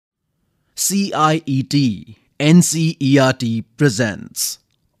CIET NCERT presents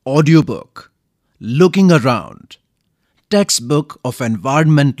audiobook Looking Around, textbook of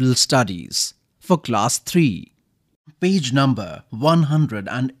environmental studies for class 3, page number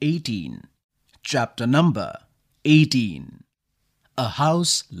 118, chapter number 18, A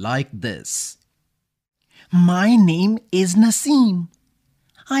House Like This. My name is Naseem.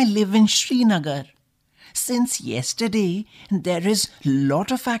 I live in Srinagar. Since yesterday, there is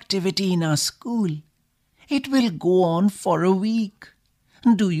lot of activity in our school. It will go on for a week.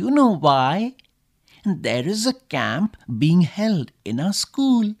 Do you know why? There is a camp being held in our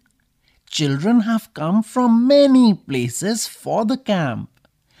school. Children have come from many places for the camp.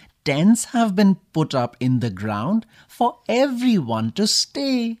 Tents have been put up in the ground for everyone to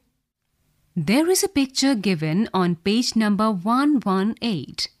stay. There is a picture given on page number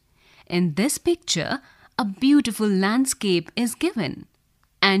 118. In this picture, a beautiful landscape is given,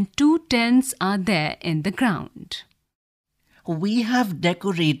 and 2 tents are there in the ground. We have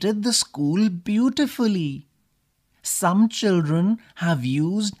decorated the school beautifully. Some children have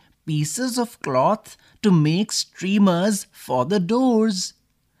used pieces of cloth to make streamers for the doors.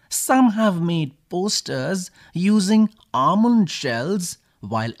 Some have made posters using almond shells,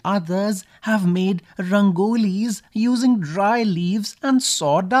 while others have made rangolis using dry leaves and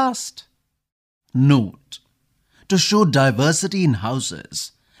sawdust. Note: to show diversity in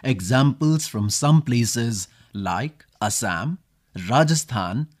houses, examples from some places like Assam,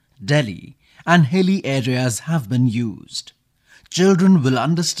 Rajasthan, Delhi, and hilly areas have been used. Children will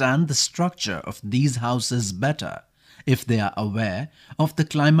understand the structure of these houses better if they are aware of the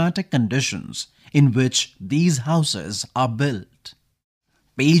climatic conditions in which these houses are built.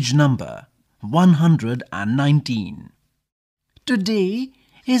 Page number 119. Today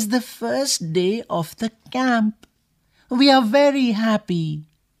is the first day of the camp. We are very happy.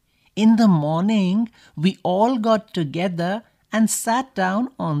 In the morning, we all got together and sat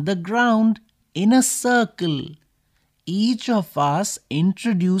down on the ground in a circle. Each of us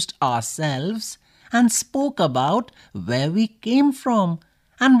introduced ourselves and spoke about where we came from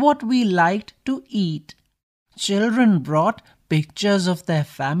and what we liked to eat. Children brought pictures of their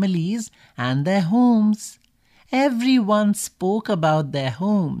families and their homes. Everyone spoke about their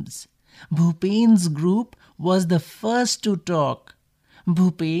homes. Bhupen's group was the first to talk.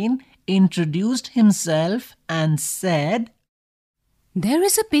 Bhupen introduced himself and said, There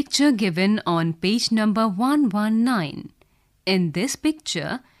is a picture given on page number 119. In this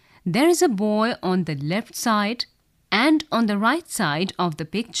picture, there is a boy on the left side, and on the right side of the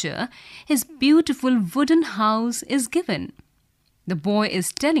picture, his beautiful wooden house is given. The boy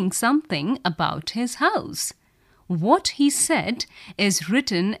is telling something about his house. What he said is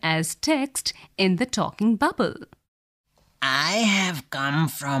written as text in the talking bubble. I have come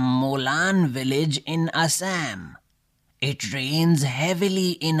from Molan village in Assam. It rains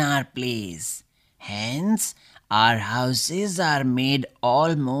heavily in our place. Hence, our houses are made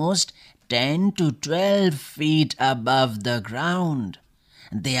almost 10 to 12 feet above the ground.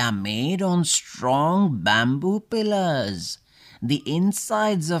 They are made on strong bamboo pillars. The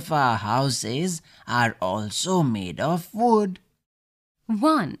insides of our houses are also made of wood.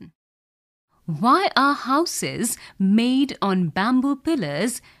 1. Why are houses made on bamboo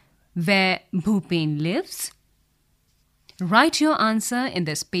pillars where Bhupen lives? Write your answer in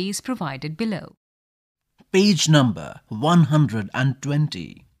the space provided below. Page number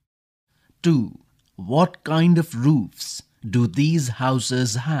 120. 2. What kind of roofs do these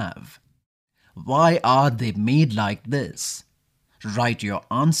houses have? Why are they made like this? Write your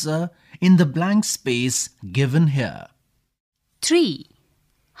answer in the blank space given here. 3.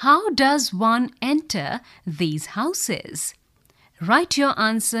 How does one enter these houses? Write your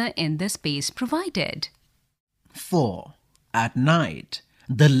answer in the space provided. 4. At night,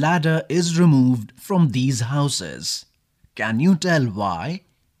 the ladder is removed from these houses. Can you tell why?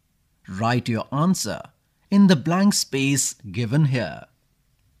 Write your answer in the blank space given here.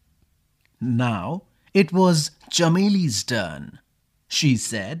 Now, it was Chameli's turn. She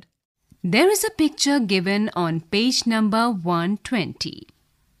said, There is a picture given on page number 120.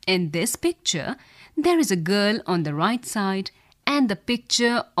 In this picture, there is a girl on the right side and the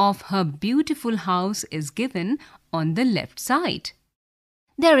picture of her beautiful house is given on the left side.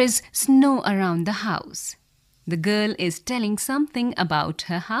 There is snow around the house. The girl is telling something about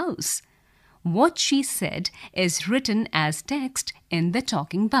her house. What she said is written as text in the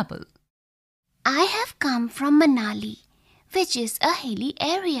talking bubble. I have come from Manali, which is a hilly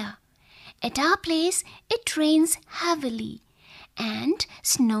area. At our place, it rains heavily and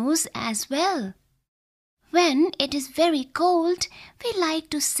snows as well. When it is very cold, we like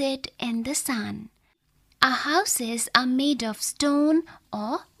to sit in the sun. Our houses are made of stone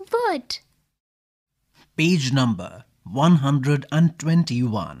or wood. Page number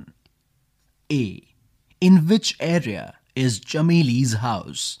 121. A. In which area is Chameli's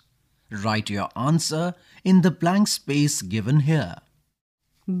house? Write your answer in the blank space given here.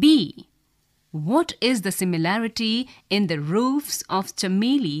 B. What is the similarity in the roofs of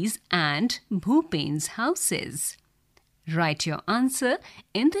Chameli's and Bhupen's houses? Write your answer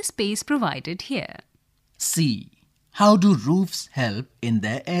in the space provided here. C. How do roofs help in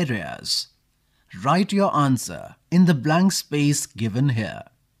their areas? Write your answer in the blank space given here.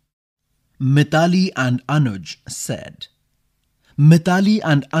 Mitali and Anuj said, Mitali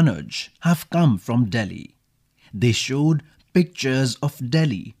and Anuj have come from Delhi. They showed pictures of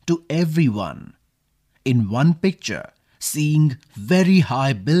Delhi to everyone. In one picture, seeing very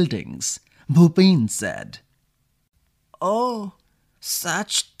high buildings, Bhupen said, Oh,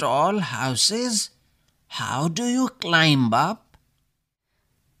 such tall houses. How do you climb up?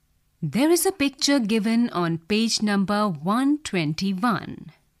 There is a picture given on page number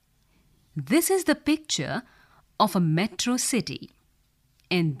 121. This is the picture of a metro city.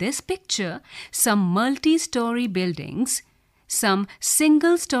 In this picture, some multi-story buildings, some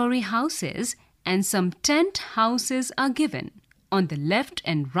single-story houses and some tent houses are given on the left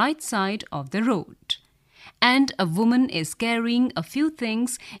and right side of the road. And a woman is carrying a few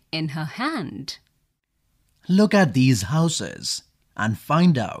things in her hand. Look at these houses and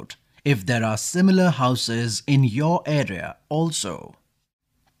find out if there are similar houses in your area also.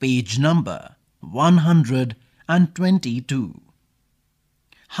 Page number 122.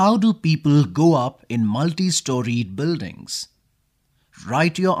 How do people go up in multi-storied buildings?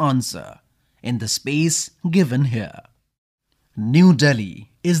 Write your answer in the space given here. New Delhi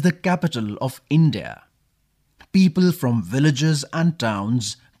is the capital of India. People from villages and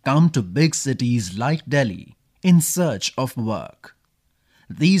towns come to big cities like Delhi in search of work.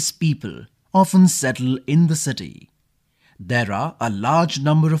 These people often settle in the city. There are a large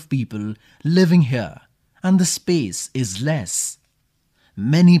number of people living here and the space is less.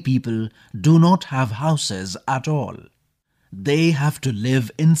 Many people do not have houses at all. They have to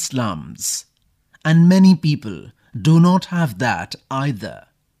live in slums. And many people do not have that either.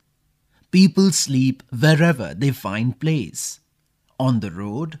 People sleep wherever they find place. On the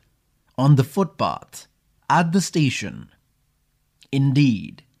road, on the footpath, at the station.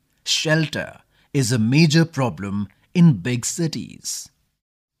 Indeed, shelter is a major problem in big cities.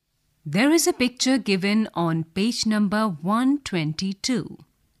 There is a picture given on page number 122.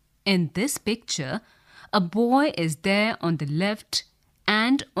 In this picture, a boy is there on the left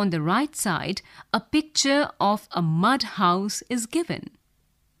and on the right side, a picture of a mud house is given.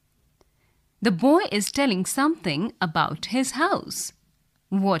 The boy is telling something about his house.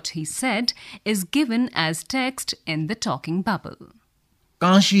 What he said is given as text in the talking bubble.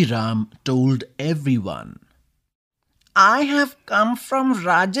 Kanshi Ram told everyone, I have come from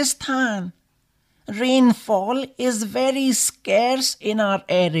Rajasthan. Rainfall is very scarce in our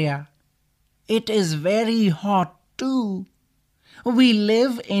area. It is very hot too. We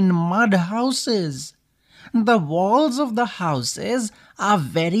live in mud houses. The walls of the houses are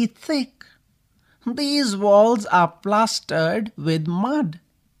very thick. These walls are plastered with mud.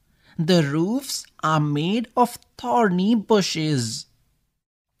 The roofs are made of thorny bushes.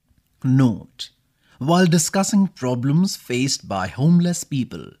 Note: while discussing problems faced by homeless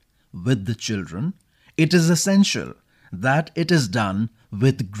people with the children, it is essential that it is done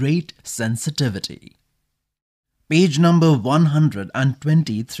with great sensitivity. Page number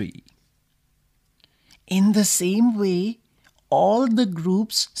 123. In the same way, all the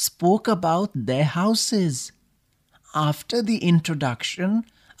groups spoke about their houses. After the introduction,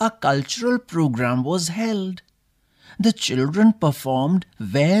 a cultural program was held. The children performed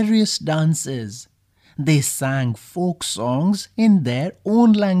various dances. They sang folk songs in their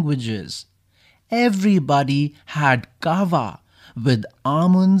own languages. Everybody had kava with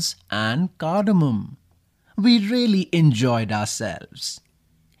almonds and cardamom. We really enjoyed ourselves.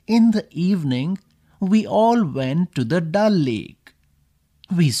 In the evening, we all went to the Dal Lake.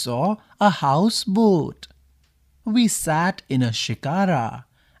 We saw a houseboat. We sat in a shikara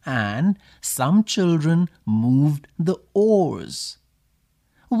and some children moved the oars.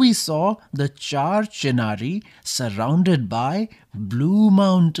 We saw the Char Chinari surrounded by blue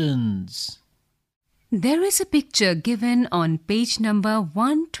mountains. There is a picture given on page number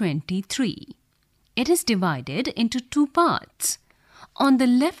 123. It is divided into two parts. On the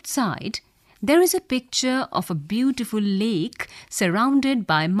left side, there is a picture of a beautiful lake surrounded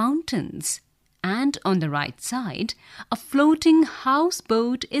by mountains. and on the right side, a floating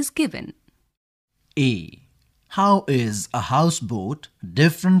houseboat is given. A. How is a houseboat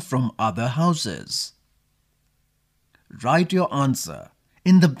different from other houses? Write your answer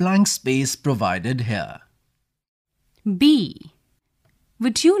in the blank space provided here. B.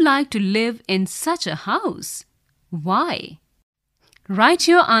 Would you like to live in such a house? Why? Write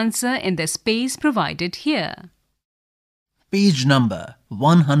your answer in the space provided here. Page number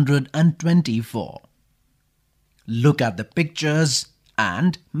 124. Look at the pictures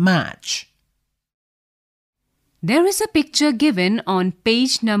and match. There is a picture given on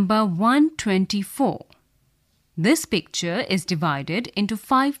page number 124. This picture is divided into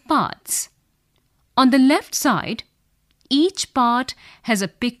 5 parts. On the left side, each part has a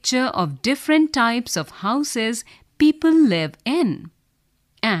picture of different types of houses people live in.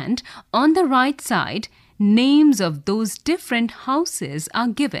 And on the right side, names of those different houses are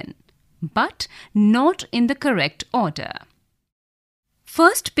given, but not in the correct order.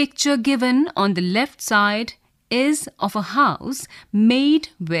 First picture given on the left side is of a house made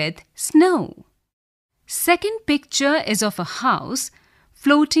with snow. Second picture is of a house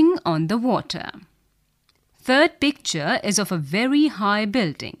floating on the water. Third picture is of a very high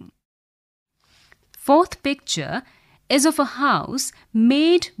building. Fourth picture is of a house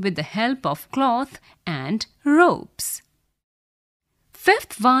made with the help of cloth and ropes.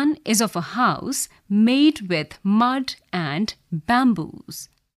 Fifth one is of a house made with mud and bamboos.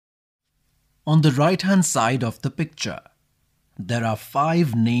 On the right-hand side of the picture, there are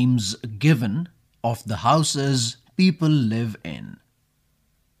 5 names given of the houses people live in.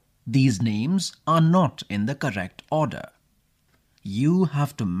 These names are not in the correct order. You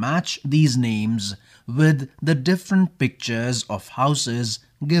have to match these names with the different pictures of houses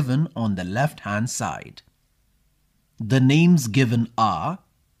given on the left-hand side. The names given are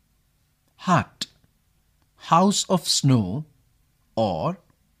hut, house of snow or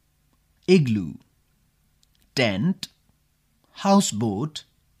igloo, tent, houseboat,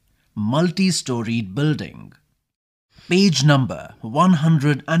 multi-storeyed building. Page number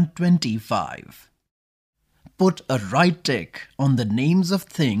 125. Put a right tick on the names of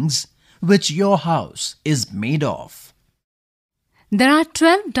things which your house is made of. There are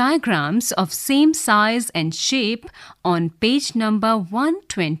 12 diagrams of same size and shape on page number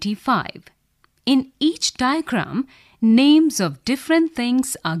 125. In each diagram, names of different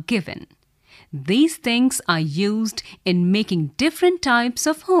things are given. These things are used in making different types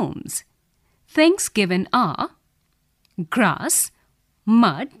of homes. Things given are grass,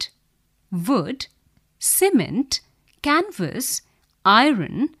 mud, wood, cement, canvas,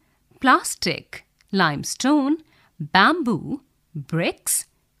 iron, plastic, limestone, bamboo, bricks,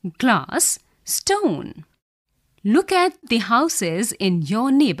 glass, stone. Look at the houses in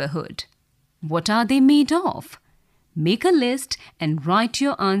your neighborhood. What are they made of? Make a list and write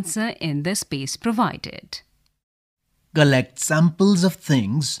your answer in the space provided. Collect samples of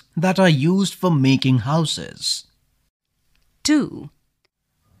things that are used for making houses. 2.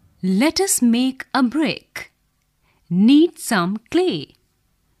 Let us make a brick. Need some clay.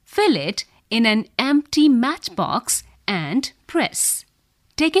 Fill it in an empty matchbox and press.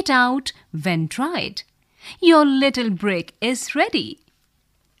 Take it out when dried. Your little brick is ready.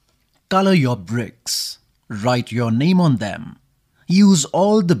 Color your bricks. Write your name on them. Use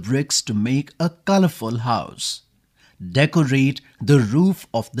all the bricks to make a colorful house. Decorate the roof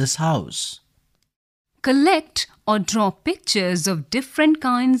of this house. Collect or draw pictures of different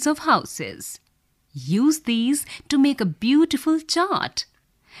kinds of houses. Use these to make a beautiful chart.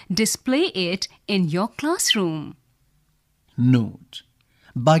 Display it in your classroom. Note: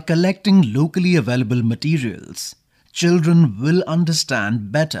 by collecting locally available materials, children will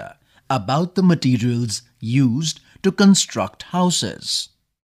understand better about the materials used to construct houses.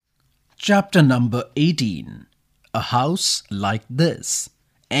 Chapter number 18, A House Like This,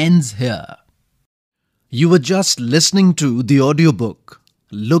 ends here. You were just listening to the audiobook,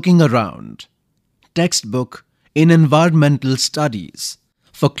 Looking Around, textbook in Environmental Studies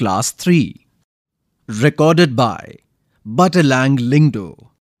for Class 3, recorded by Batalang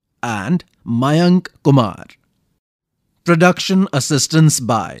Lingdo and Mayank Kumar. Production assistance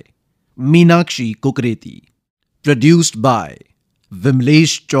by Meenakshi Kukreti. Produced by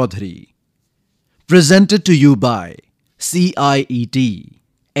Vimlesh Chaudhary. Presented to you by CIET,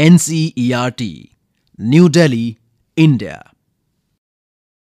 NCERT, New Delhi, India.